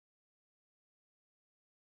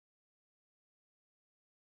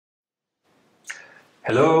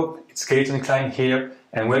Hello, it's Keaton Klein here,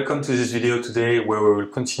 and welcome to this video today where we will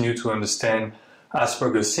continue to understand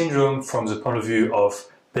Asperger syndrome from the point of view of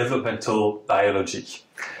developmental biology.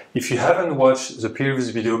 If you haven't watched the previous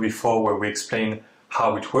video before where we explain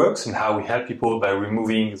how it works and how we help people by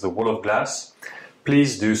removing the wall of glass,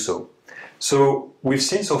 please do so. So we've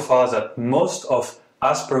seen so far that most of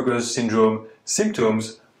Asperger's syndrome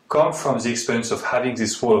symptoms come from the experience of having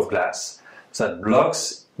this wall of glass that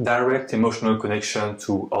blocks direct emotional connection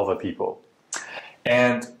to other people.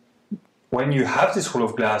 And when you have this wall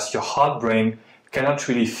of glass, your heart-brain cannot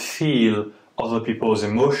really feel other people's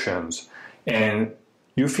emotions, and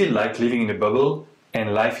you feel like living in a bubble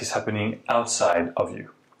and life is happening outside of you.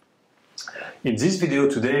 In this video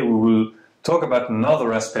today, we will talk about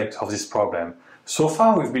another aspect of this problem. So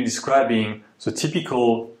far, we've been describing the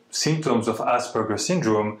typical symptoms of Asperger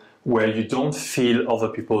syndrome where you don't feel other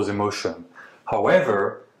people's emotion.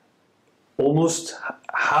 However, almost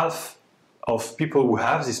half of people who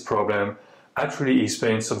have this problem actually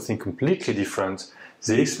experience something completely different.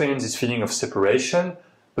 They experience this feeling of separation,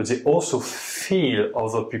 but they also feel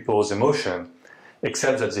other people's emotion,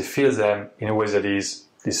 except that they feel them in a way that is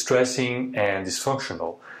distressing and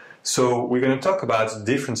dysfunctional. So we're going to talk about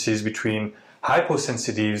differences between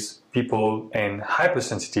hyposensitive people and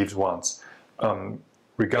hypersensitive ones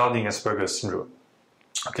regarding Asperger's syndrome.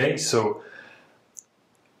 Okay, so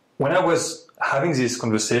when I was having this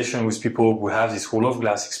conversation with people who have this wall of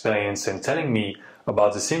glass experience and telling me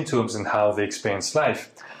about the symptoms and how they experience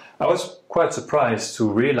life, I was quite surprised to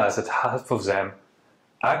realize that half of them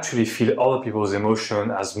actually feel other people's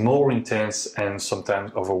emotion as more intense and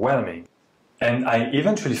sometimes overwhelming. And I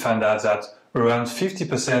eventually found out that around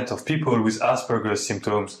 50% of people with Asperger's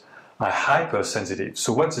symptoms are hypersensitive.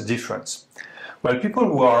 So what's the difference? Well, people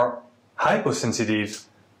who are hypersensitive,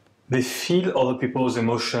 they feel other people's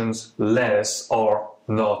emotions less or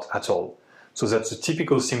not at all. So that's the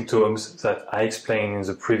typical symptoms that I explained in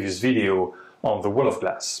the previous video on the wall of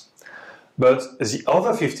glass. But the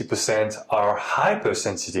other 50% are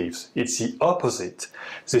hypersensitive. It's the opposite.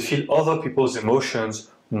 They feel other people's emotions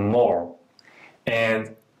more.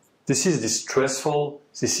 And this is distressful,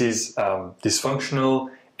 this is dysfunctional,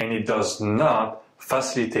 and it does not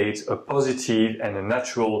facilitate a positive and a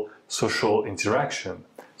natural social interaction.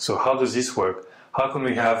 So how does this work? How can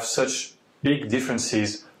we have such big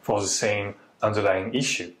differences for the same underlying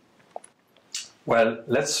issue? Well,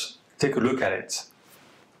 let's take a look at it.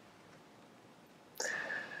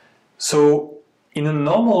 So in a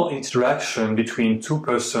normal interaction between two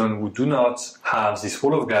persons who do not have this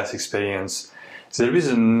wall of glass experience, there is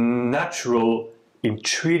a natural,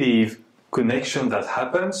 intuitive connection that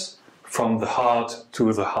happens from the heart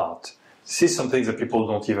to the heart. This is something that people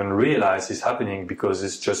don't even realize is happening because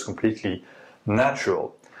it's just completely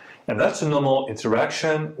natural. And that's a normal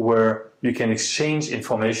interaction where you can exchange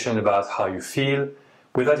information about how you feel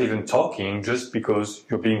without even talking, just because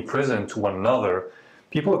you're being present to one another.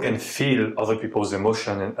 People can feel other people's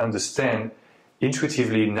emotion and understand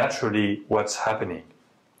intuitively, naturally what's happening.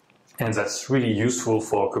 And that's really useful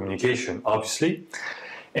for communication, obviously.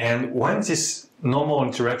 And when this normal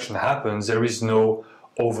interaction happens, there is no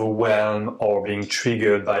overwhelm or being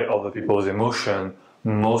triggered by other people's emotion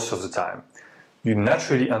most of the time. You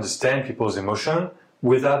naturally understand people's emotion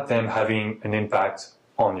without them having an impact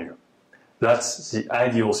on you. That's the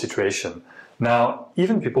ideal situation. Now,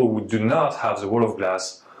 even people who do not have the wall of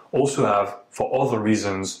glass also have, for other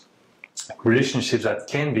reasons, relationships that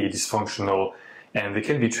can be dysfunctional and they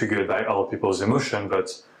can be triggered by other people's emotion,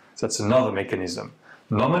 but that's another mechanism.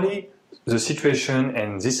 Normally, the situation,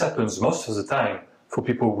 and this happens most of the time for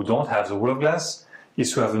people who don't have the wall of glass,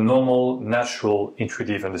 is to have a normal, natural,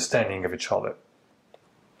 intuitive understanding of each other.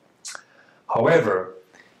 However,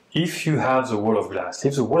 if you have the wall of glass,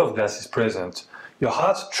 if the wall of glass is present, your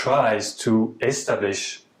heart tries to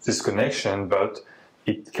establish this connection, but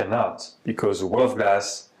it cannot, because the wall of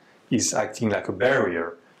glass is acting like a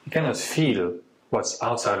barrier. You cannot feel what's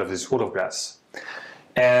outside of this wall of glass.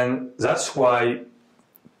 And that's why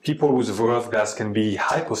people with the wall of glass can be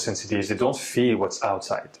hyposensitive. They don't feel what's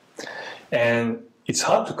outside. And it's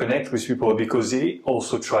hard to connect with people because they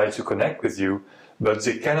also try to connect with you, but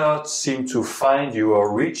they cannot seem to find you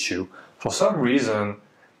or reach you. For some reason,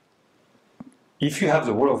 if you have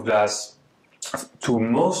the wall of glass, to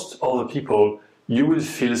most other people, you will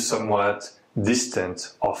feel somewhat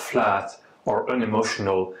distant or flat or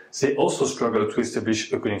unemotional. They also struggle to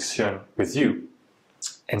establish a connection with you.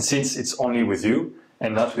 And since it's only with you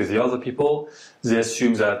and not with the other people, they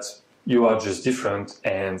assume that you are just different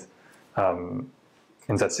and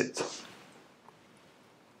that's it.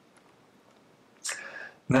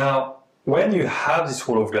 Now, when you have this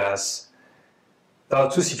wall of glass, there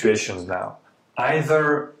are two situations now.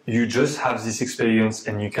 Either you just have this experience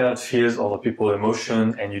and you cannot feel other people's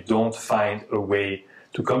emotion and you don't find a way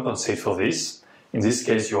to compensate for this. In this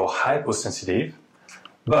case, you're hyposensitive,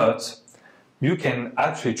 but you can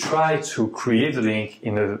actually try to create the link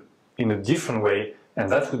in a different way,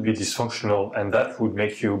 and that would be dysfunctional, and that would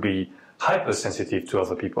make you be hypersensitive to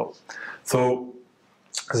other people. So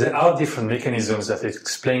there are different mechanisms that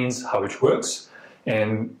explains how it works,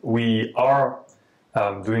 and we are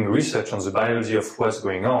doing research on the biology of what's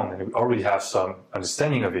going on, and we already have some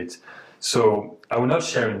understanding of it. So I will not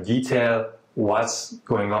share in detail what's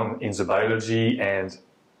going on in the biology and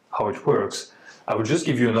how it works. I will just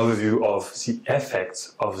give you an overview of the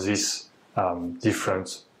effects of these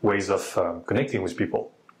different ways of connecting with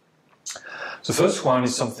people. The first one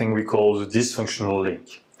is something we call the dysfunctional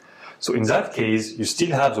link. So in that case, you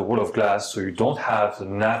still have the wall of glass, so you don't have the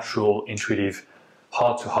natural, intuitive,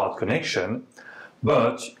 heart-to-heart connection,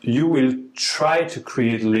 but you will try to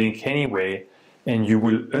create a link anyway, and you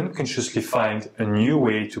will unconsciously find a new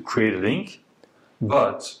way to create a link,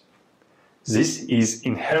 but this is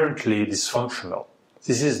inherently dysfunctional.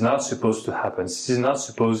 This is not supposed to happen. This is not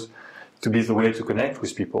supposed to be the way to connect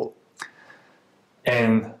with people.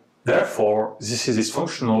 And therefore, this is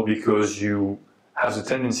dysfunctional because you have the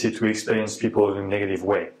tendency to experience people in a negative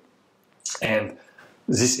way. And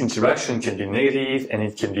this interaction can be negative and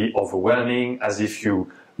it can be overwhelming, as if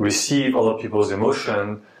you receive other people's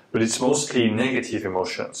emotion, but it's mostly negative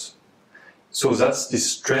emotions. So that's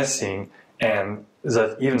distressing, and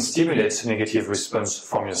that even stimulates a negative response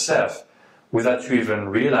from yourself without you even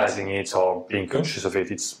realizing it or being conscious of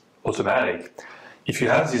it. It's automatic. If you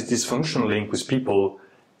have this dysfunctional link with people,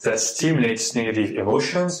 that stimulates negative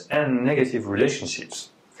emotions and negative relationships.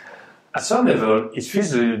 At some level, it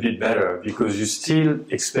feels a little bit better because you still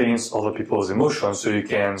experience other people's emotions, so you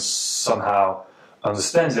can somehow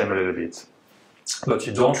understand them a little bit. But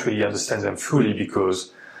you don't really understand them fully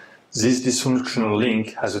because this dysfunctional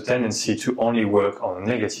link has a tendency to only work on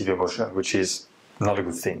negative emotion, which is not a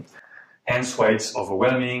good thing. Hence why it's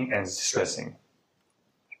overwhelming and distressing.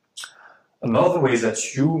 Another way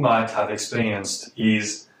that you might have experienced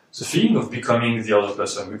is the feeling of becoming the other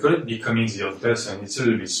person. We call it becoming the other person. It's a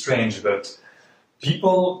little bit strange, but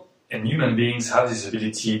people and human beings have this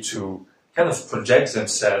ability to kind of project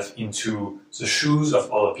themselves into the shoes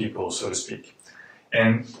of other people, so to speak.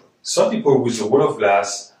 And some people with a wall of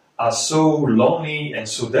glass are so lonely and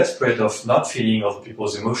so desperate of not feeling other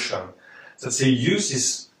people's emotion that they use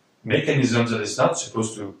this mechanism that is not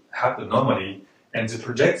supposed to happen normally, and they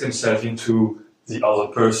project themselves into the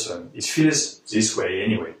other person. It feels this way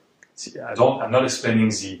anyway. See, I'm not explaining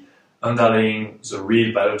the underlying, the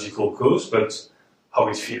real biological cause, but how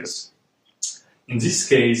it feels. In this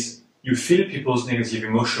case, you feel people's negative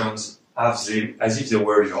emotions as if they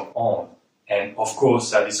were your own. And of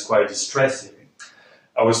course, that is quite distressing.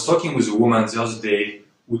 I was talking with a woman the other day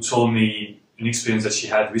who told me an experience that she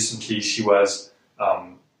had recently. She was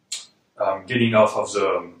getting off of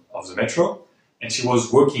the metro, and she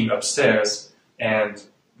was walking upstairs and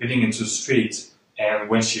getting into the street. And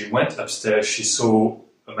when she went upstairs, she saw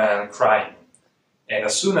a man crying. And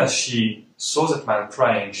as soon as she saw that man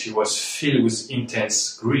crying, she was filled with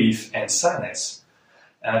intense grief and sadness.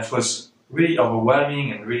 And it was really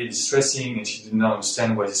overwhelming and really distressing, and she did not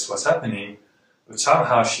understand why this was happening. But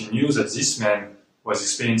somehow she knew that this man was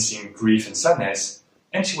experiencing grief and sadness,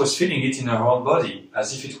 and she was feeling it in her own body,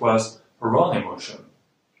 as if it was her own emotion.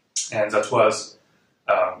 And that was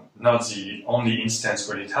not the only instance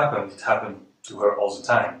where it happened to her all the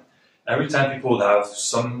time. Every time people have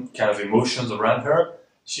some kind of emotions around her,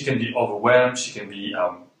 she can be overwhelmed, she can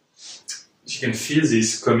feel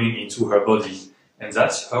this coming into her body, and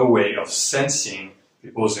that's her way of sensing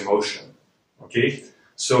people's emotion. Okay?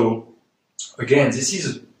 So again, this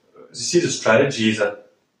is a strategy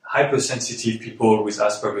that hypersensitive people with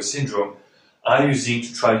Asperger syndrome are using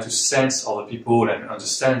to try to sense other people and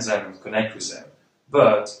understand them and connect with them.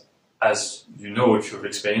 But as you know, if you've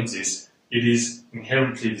experienced this, it is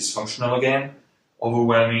inherently dysfunctional again,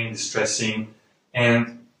 overwhelming, distressing,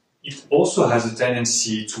 and it also has a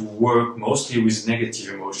tendency to work mostly with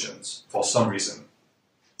negative emotions for some reason.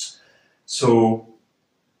 So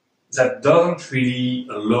that doesn't really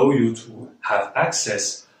allow you to have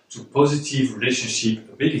access to positive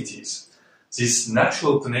relationship abilities. These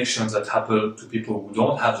natural connections that happen to people who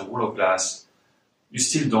don't have the wall of glass, you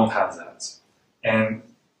still don't have that. And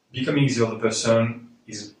becoming the other person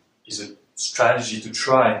is a strategy to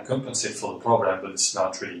try and compensate for the problem, but it's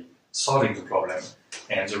not really solving the problem,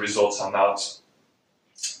 and the results are not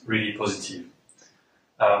really positive.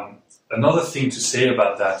 Another thing to say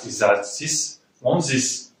about that is that once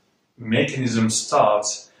this mechanism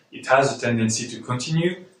starts, it has a tendency to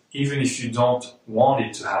continue even if you don't want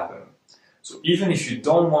it to happen. So even if you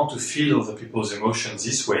don't want to feel other people's emotions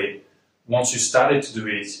this way, once you started to do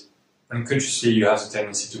it, unconsciously you have the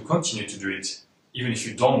tendency to continue to do it, even if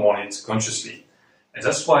you don't want it consciously. And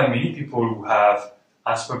that's why many people who have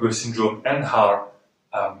Asperger syndrome and are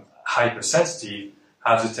hypersensitive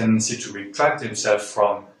have the tendency to retract themselves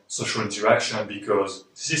from social interaction because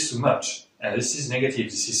this is too much, and this is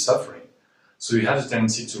negative, this is suffering. So you have the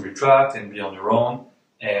tendency to retract and be on your own,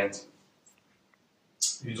 and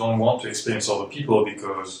you don't want to experience other people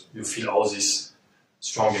because you feel all these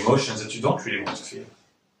strong emotions that you don't really want to feel.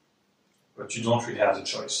 But you don't really have the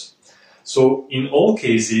choice. So in all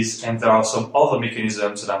cases, and there are some other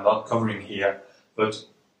mechanisms that I'm not covering here, but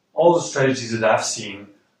all the strategies that I've seen,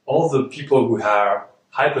 all the people who are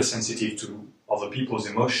hypersensitive to other people's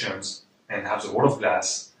emotions and have the wall of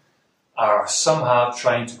glass are somehow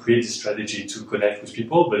trying to create a strategy to connect with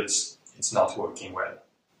people, but it's not working well.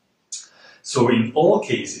 So in all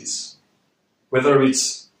cases, whether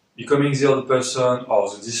it's becoming the other person or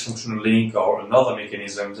the dysfunctional link or another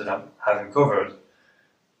mechanism that I haven't covered,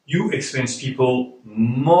 you experience people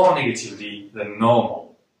more negatively than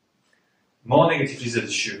normal. More negatively than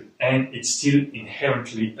they should. And it's still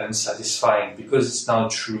inherently unsatisfying because it's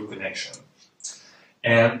not a true connection.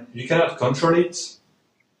 And you cannot control it,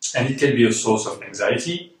 and it can be a source of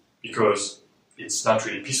anxiety because it's not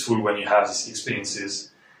really peaceful when you have these experiences.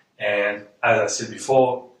 And as I said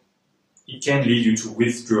before, it can lead you to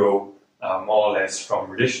withdraw more or less from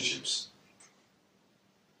relationships.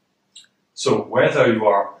 So whether you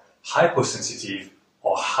are hyposensitive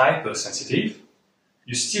or hypersensitive,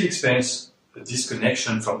 you still experience a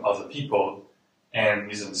disconnection from other people and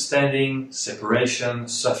misunderstanding, separation,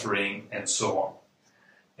 suffering, and so on.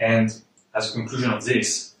 And as a conclusion of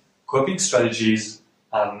this, coping strategies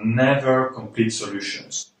are never complete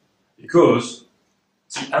solutions because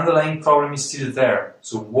the underlying problem is still there.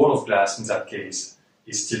 So wall of glass in that case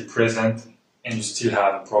is still present and you still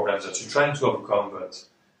have problems that you're trying to overcome, but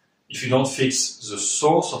if you don't fix the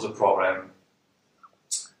source of the problem,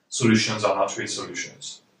 solutions are not real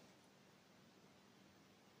solutions.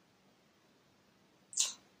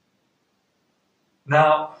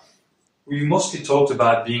 Now, we mostly talked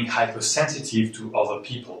about being hypersensitive to other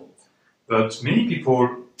people, but many people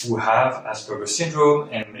who have Asperger syndrome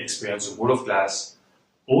and experience the wall of glass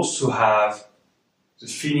also have the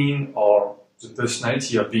feeling or the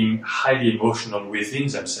personality of being highly emotional within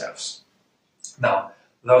themselves. Now,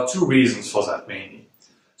 there are two reasons for that mainly.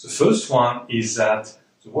 The first one is that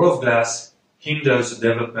the wall of glass hinders the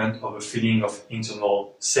development of a feeling of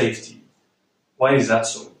internal safety. Why is that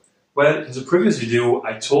so? Well, in the previous video,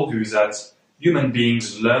 I told you that human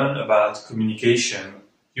beings learn about communication,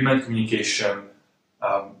 human communication,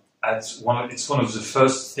 it's one of the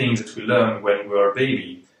first things that we learn when we're a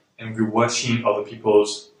baby, and we're watching other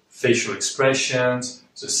people's facial expressions,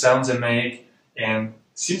 the sounds they make, and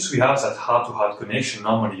since we have that heart-to-heart connection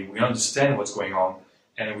normally, we understand what's going on,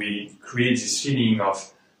 and we create this feeling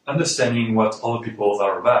of understanding what other people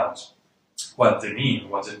are about, what they mean,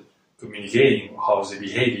 what they're communicating, how they're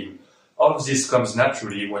behaving. All of this comes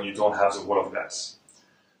naturally when you don't have the wall of glass.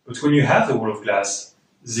 But when you have the wall of glass,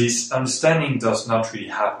 this understanding does not really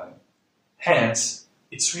happen. Hence,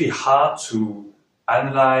 it's really hard to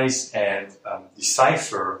analyze and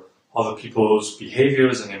decipher other people's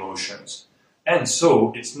behaviors and emotions. And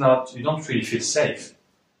so, you don't really feel safe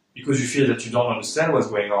because you feel that you don't understand what's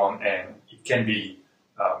going on and it can be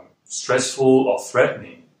stressful or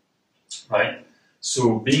threatening, right?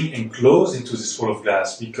 So being enclosed into this wall of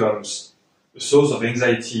glass becomes a source of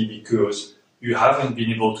anxiety because you haven't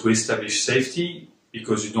been able to establish safety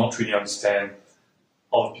because you don't really understand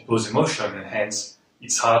other people's emotion, and hence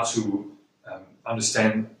it's hard to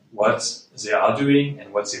understand what they are doing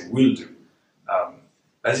and what they will do.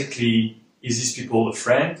 Basically, is this people a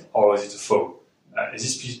friend or is it a foe? Is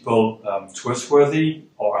this people trustworthy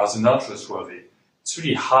or are they not trustworthy? It's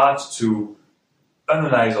really hard to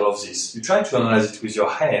analyze all of this. You try to analyze it with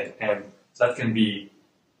your head, and that can be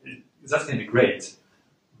great,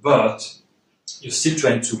 but you're still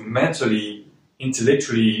trying to mentally,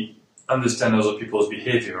 intellectually understand other people's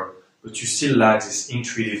behavior, but you still lack this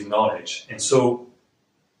intuitive knowledge, and so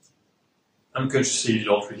unconsciously you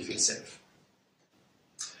don't really feel safe.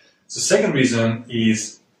 The second reason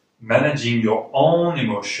is managing your own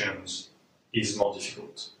emotions is more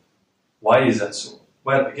difficult. Why is that so?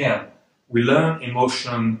 Well, again, we learn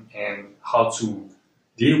emotion and how to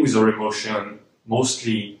deal with our emotion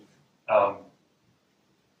mostly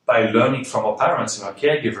by learning from our parents and our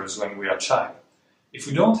caregivers when we are a child. If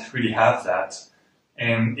we don't really have that,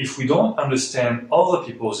 and if we don't understand other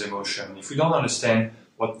people's emotion, if we don't understand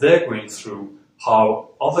what they're going through, how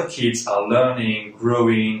other kids are learning,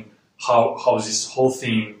 growing, how this whole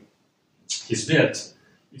thing is built,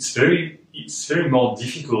 it's very more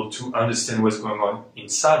difficult to understand what's going on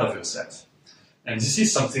inside of yourself. And this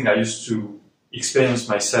is something I used to experience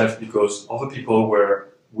myself because other people were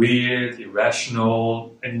weird,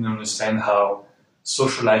 irrational, and didn't understand how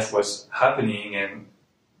social life was happening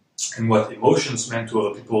and what emotions meant to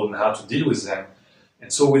other people and how to deal with them. And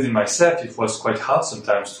so within myself, it was quite hard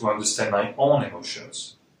sometimes to understand my own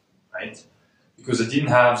emotions, right? Because I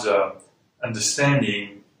didn't have the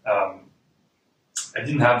understanding, I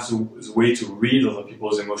didn't have the way to read other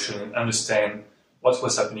people's emotions and understand what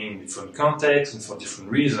was happening in different contexts and for different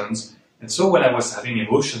reasons. And so when I was having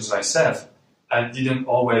emotions myself, I didn't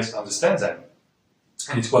always understand them.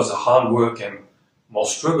 And it was a hard work and more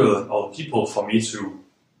struggle than other people for me to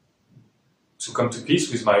come to peace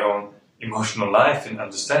with my own emotional life and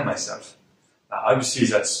understand myself. Now, obviously,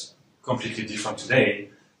 that's completely different today,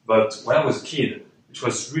 but when I was a kid, it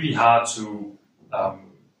was really hard to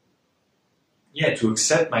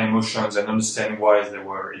accept my emotions and understand why they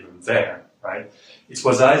were even there, right? It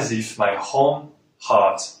was as if my own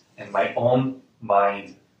heart and my own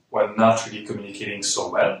mind were not really communicating so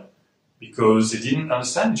well because they didn't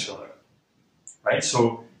understand each other, right?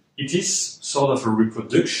 So it is sort of a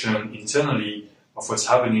reproduction internally of what's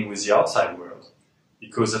happening with the outside world,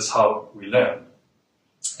 because that's how we learn.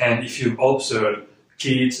 And if you observe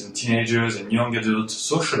kids and teenagers and young adults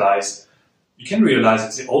socialize, you can realize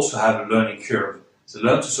that they also have a learning curve. They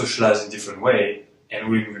learn to socialize in a different way,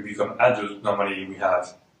 and when we become adults, normally we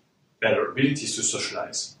have better abilities to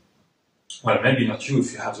socialize. Well, maybe not you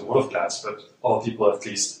if you have the world class, but all people at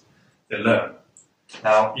least, they learn.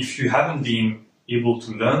 Now, if you haven't been able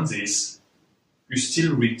to learn this, you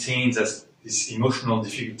still retain this emotional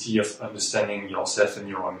difficulty of understanding yourself and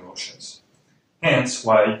your own emotions. Hence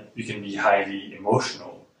why you can be highly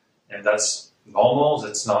emotional. And that's normal,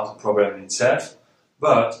 that's not a problem in itself,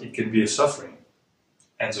 but it can be a suffering.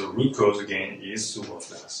 And the root cause, again, is the wolf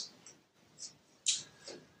glass.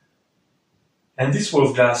 And this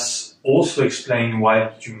wolf glass also explains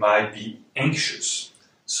why you might be anxious.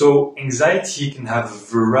 So anxiety can have a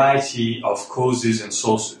variety of causes and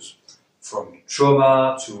sources, from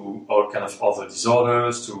trauma to all kinds of other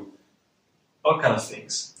disorders to all kinds of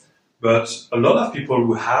things. But a lot of people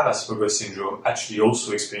who have Asperger syndrome actually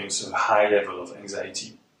also experience a high level of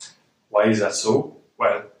anxiety. Why is that so?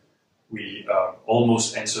 Well, we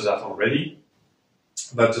almost answered that already.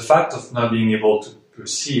 But the fact of not being able to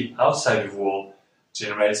perceive outside the world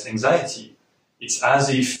generates anxiety. It's as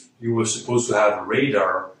if you were supposed to have a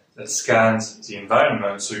radar that scans the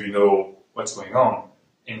environment so you know what's going on.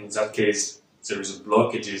 And in that case, there is a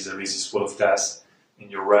blockage, there is this wall of glass, and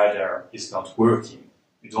your radar is not working.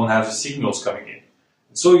 You don't have the signals coming in.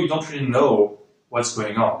 And so you don't really know what's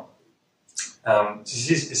going on. This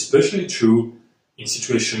is especially true in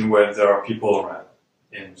situations where there are people around.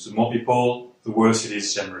 And the more people, the worse it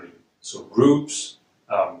is generally. So groups,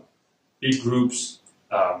 big groups,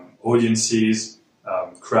 audiences,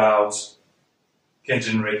 crowds can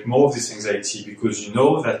generate more of this anxiety because you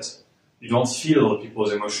know that you don't feel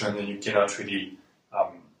people's emotion and you cannot really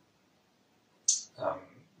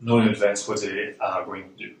know in advance what they are going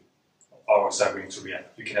to do or how they are going to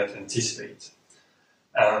react. You cannot anticipate.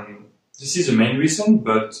 This is the main reason,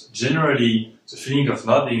 but generally the feeling of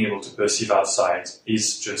not being able to perceive outside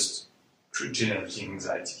is just generating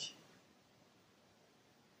anxiety.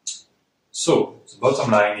 So the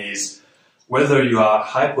bottom line is, whether you are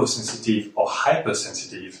hyposensitive or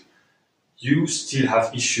hypersensitive, you still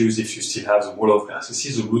have issues if you still have the wall of glass. This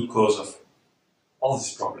is the root cause of all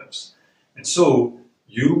these problems. And so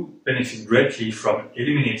you benefit greatly from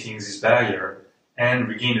eliminating this barrier and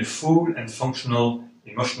regain a full and functional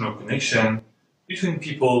emotional connection between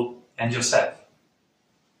people and yourself.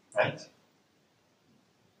 Right?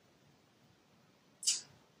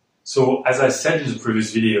 So, as I said in the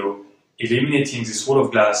previous video, eliminating this wall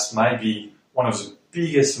of glass might be one of the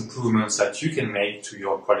biggest improvements that you can make to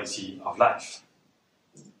your quality of life.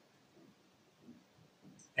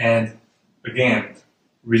 And again,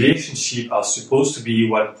 relationships are supposed to be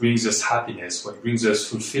what brings us happiness, what brings us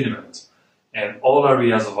fulfillment. And all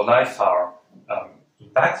areas of our life are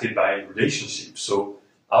impacted by relationships. So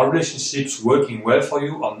are relationships working well for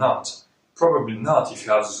you or not? Probably not if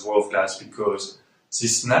you have this wall of glass, because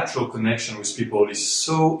this natural connection with people is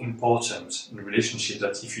so important in a relationship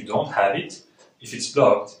that if you don't have it, if it's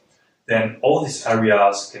blocked, then all these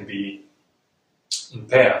areas can be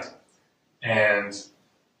impaired. And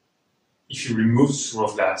if you remove the swirl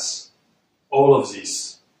of glass, all of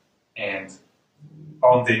this and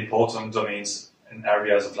on the important domains and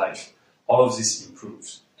areas of life, all of this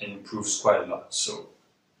improves, and improves quite a lot. So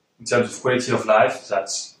in terms of quality of life,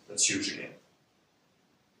 that's huge again.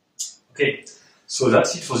 Okay, so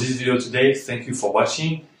that's it for this video today. Thank you for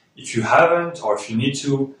watching. If you haven't, or if you need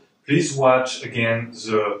to, please watch again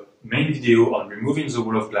the main video on removing the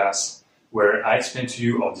wall of glass, where I explain to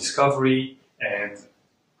you our discovery and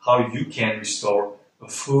how you can restore a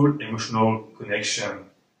full emotional connection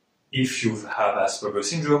if you have Asperger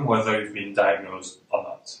syndrome, whether you've been diagnosed or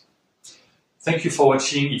not. Thank you for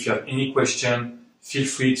watching. If you have any question, feel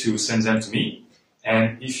free to send them to me.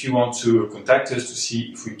 And if you want to contact us to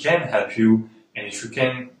see if we can help you and if we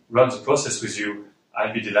can run the process with you,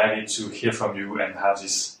 I'd be delighted to hear from you and have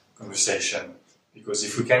this conversation. Because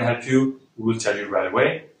if we can help you, we will tell you right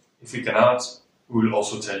away. If we cannot, we will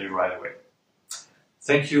also tell you right away.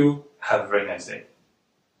 Thank you. Have a very nice day.